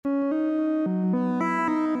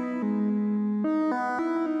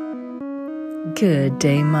Good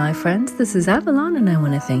day, my friends. This is Avalon, and I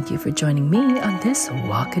want to thank you for joining me on this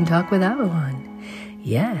Walk and Talk with Avalon.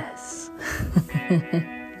 Yes.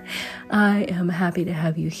 I am happy to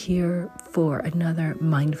have you here for another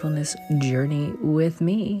mindfulness journey with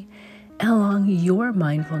me, along your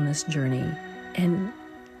mindfulness journey, and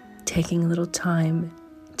taking a little time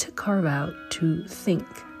to carve out to think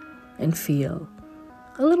and feel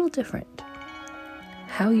a little different.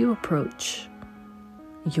 How you approach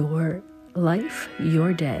your life,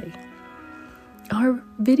 your day. Our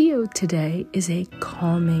video today is a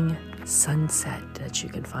calming sunset that you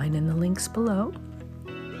can find in the links below.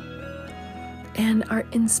 And our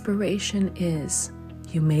inspiration is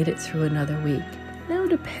you made it through another week. Now,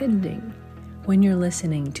 depending when you're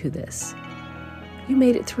listening to this, you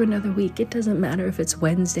made it through another week. It doesn't matter if it's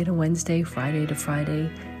Wednesday to Wednesday, Friday to Friday,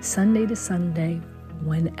 Sunday to Sunday,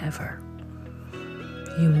 whenever.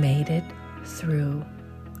 You made it through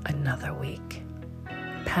another week.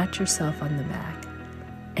 Pat yourself on the back.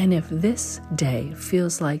 And if this day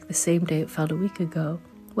feels like the same day it felt a week ago,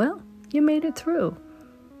 well, you made it through.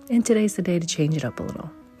 And today's the day to change it up a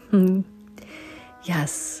little.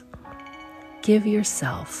 Yes, give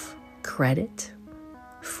yourself credit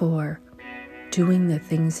for doing the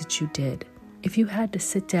things that you did. If you had to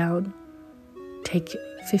sit down, take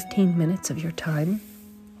 15 minutes of your time,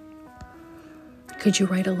 could you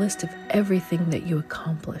write a list of everything that you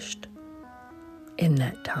accomplished in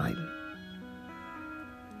that time?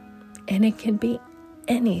 And it can be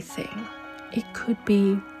anything. It could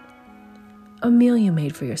be a meal you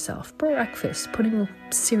made for yourself, breakfast, putting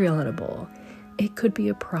cereal in a bowl. It could be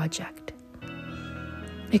a project.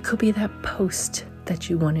 It could be that post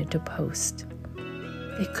that you wanted to post.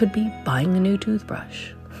 It could be buying a new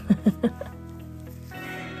toothbrush.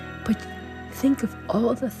 But think of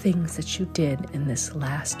all the things that you did in this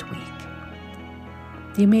last week.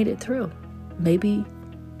 You made it through. Maybe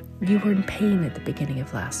you were in pain at the beginning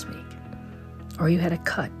of last week, or you had a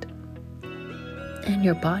cut, and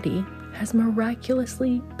your body has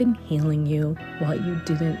miraculously been healing you while you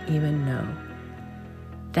didn't even know.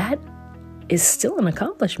 That is still an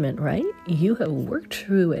accomplishment, right? You have worked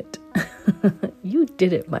through it. You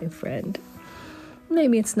did it, my friend.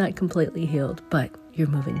 Maybe it's not completely healed, but you're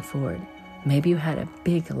moving forward. Maybe you had a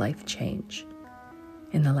big life change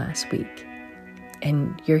in the last week,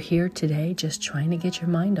 and you're here today just trying to get your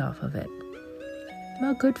mind off of it.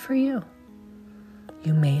 Well, good for you.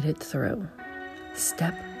 You made it through,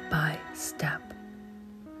 step by step.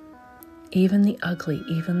 Even the ugly,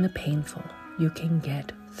 even the painful, you can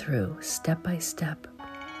get through step by step,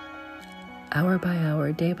 hour by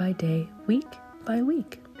hour, day by day, week by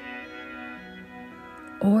week.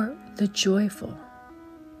 Or the joyful,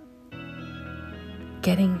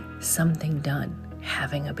 getting something done,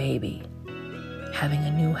 having a baby, having a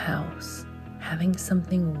new house, having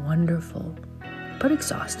something wonderful but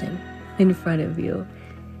exhausting in front of you.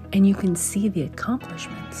 And you can see the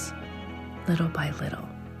accomplishments little by little,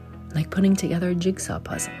 like putting together a jigsaw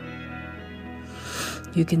puzzle.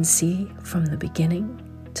 You can see from the beginning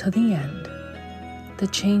to the end the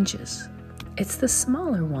changes. It's the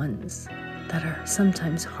smaller ones that are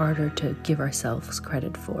sometimes harder to give ourselves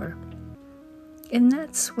credit for. And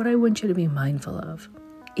that's what I want you to be mindful of.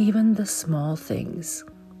 Even the small things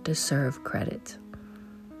deserve credit.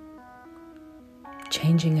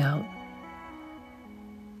 Changing out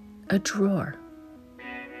a drawer.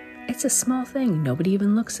 It's a small thing. Nobody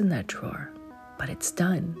even looks in that drawer, but it's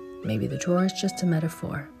done. Maybe the drawer is just a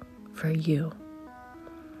metaphor for you.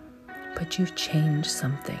 But you've changed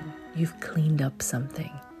something. You've cleaned up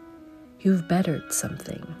something. You've bettered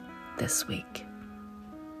something this week.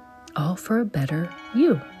 All for a better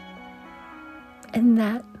you. And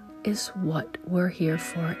that is what we're here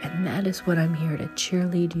for, and that is what I'm here to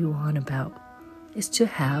cheerlead you on about, is to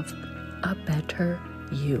have a better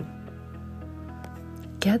you.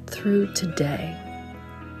 Get through today,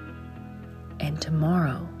 and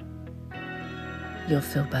tomorrow you'll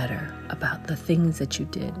feel better about the things that you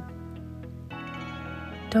did.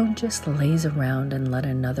 Don't just laze around and let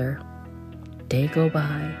another day go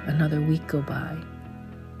by, another week go by.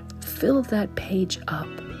 Fill that page up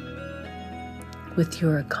with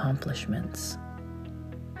your accomplishments.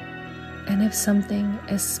 And if something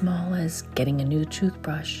as small as getting a new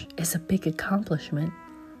toothbrush is a big accomplishment,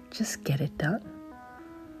 just get it done.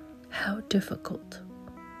 How difficult?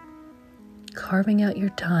 Carving out your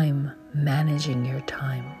time, managing your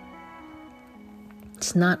time.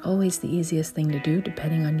 It's not always the easiest thing to do,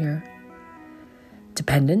 depending on your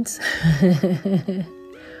dependence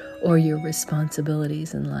or your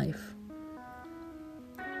responsibilities in life.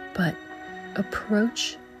 But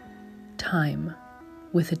approach time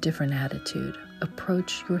with a different attitude.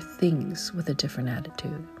 approach your things with a different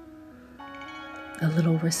attitude, a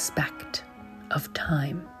little respect of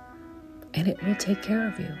time, and it will take care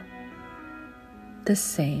of you. The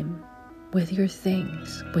same with your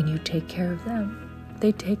things. When you take care of them,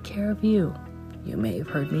 they take care of you. You may have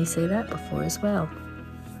heard me say that before as well.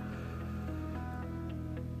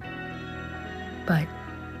 But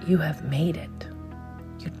you have made it.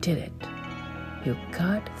 You did it. You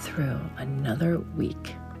got through another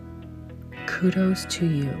week. Kudos to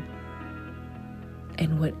you.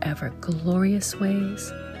 In whatever glorious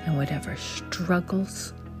ways and whatever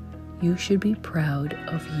struggles, you should be proud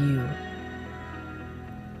of you.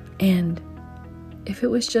 And if it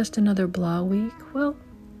was just another blah week, well,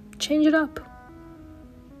 change it up.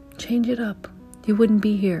 Change it up. You wouldn't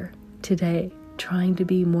be here today trying to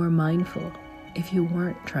be more mindful if you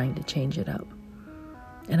weren't trying to change it up.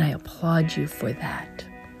 And I applaud you for that.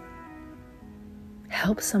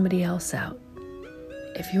 Help somebody else out.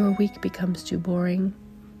 If your week becomes too boring,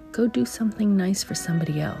 go do something nice for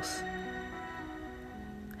somebody else.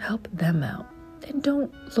 Help them out. And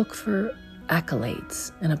don't look for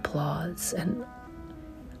accolades and applause and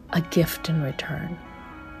a gift in return.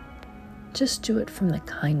 Just do it from the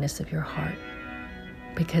kindness of your heart,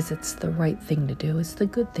 because it's the right thing to do. It's the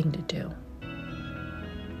good thing to do.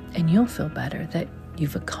 And you'll feel better that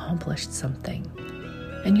you've accomplished something.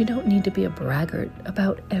 And you don't need to be a braggart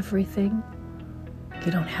about everything.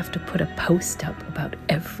 You don't have to put a post up about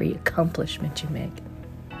every accomplishment you make.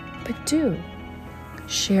 But do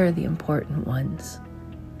share the important ones.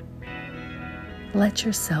 Let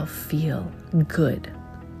yourself feel good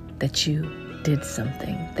that you did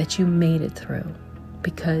something, that you made it through,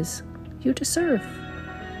 because you deserve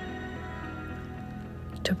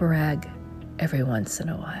to brag every once in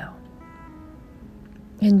a while.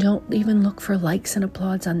 And don't even look for likes and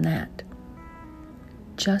applause on that.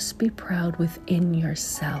 Just be proud within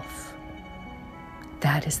yourself.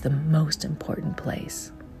 That is the most important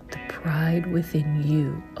place. The pride within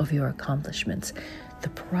you of your accomplishments. The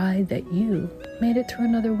pride that you made it through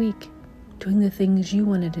another week, doing the things you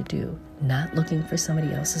wanted to do, not looking for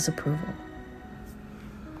somebody else's approval.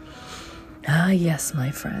 Ah, yes,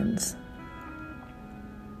 my friends.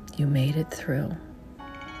 You made it through.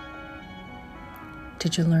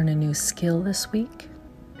 Did you learn a new skill this week?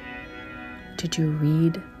 Did you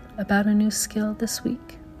read about a new skill this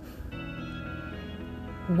week?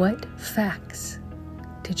 What facts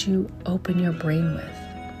did you open your brain with?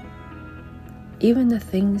 Even the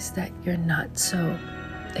things that you're not so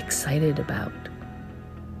excited about.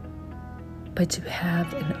 But to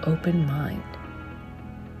have an open mind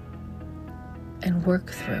and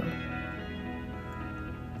work through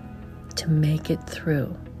to make it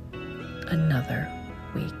through another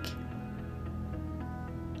week.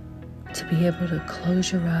 To be able to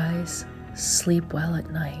close your eyes, sleep well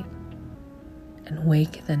at night, and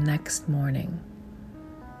wake the next morning,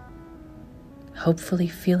 hopefully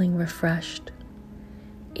feeling refreshed.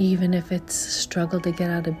 Even if it's a struggle to get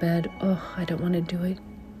out of bed, oh, I don't want to do it.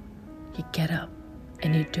 You get up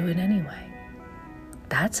and you do it anyway.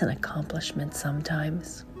 That's an accomplishment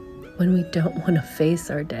sometimes, when we don't want to face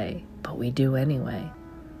our day, but we do anyway.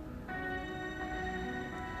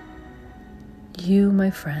 You, my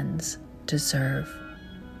friends, deserve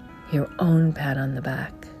your own pat on the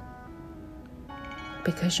back,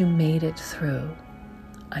 because you made it through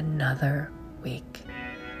another week.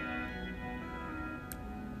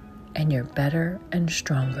 And you're better and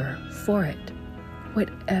stronger for it,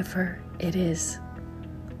 whatever it is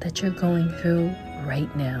that you're going through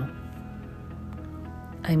right now.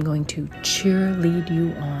 I'm going to cheerlead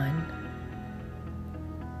you on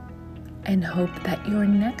and hope that your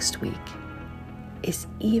next week is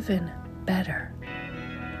even better.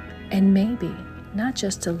 And maybe not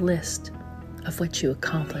just a list of what you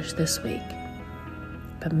accomplished this week,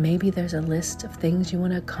 but maybe there's a list of things you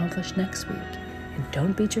want to accomplish next week. And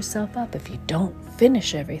don't beat yourself up if you don't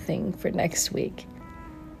finish everything for next week.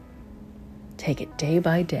 Take it day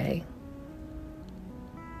by day,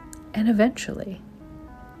 and eventually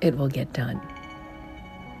it will get done.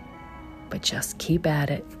 But just keep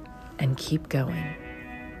at it and keep going.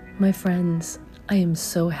 My friends, I am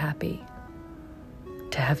so happy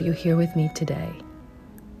to have you here with me today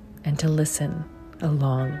and to listen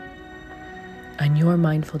along on your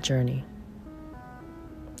mindful journey.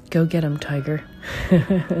 Go get 'em, Tiger.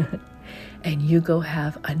 And you go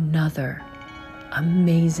have another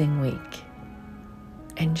amazing week.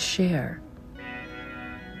 And share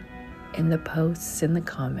in the posts, in the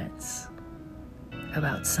comments,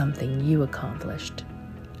 about something you accomplished.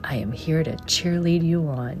 I am here to cheerlead you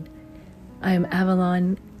on. I am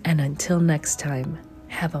Avalon, and until next time,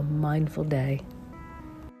 have a mindful day.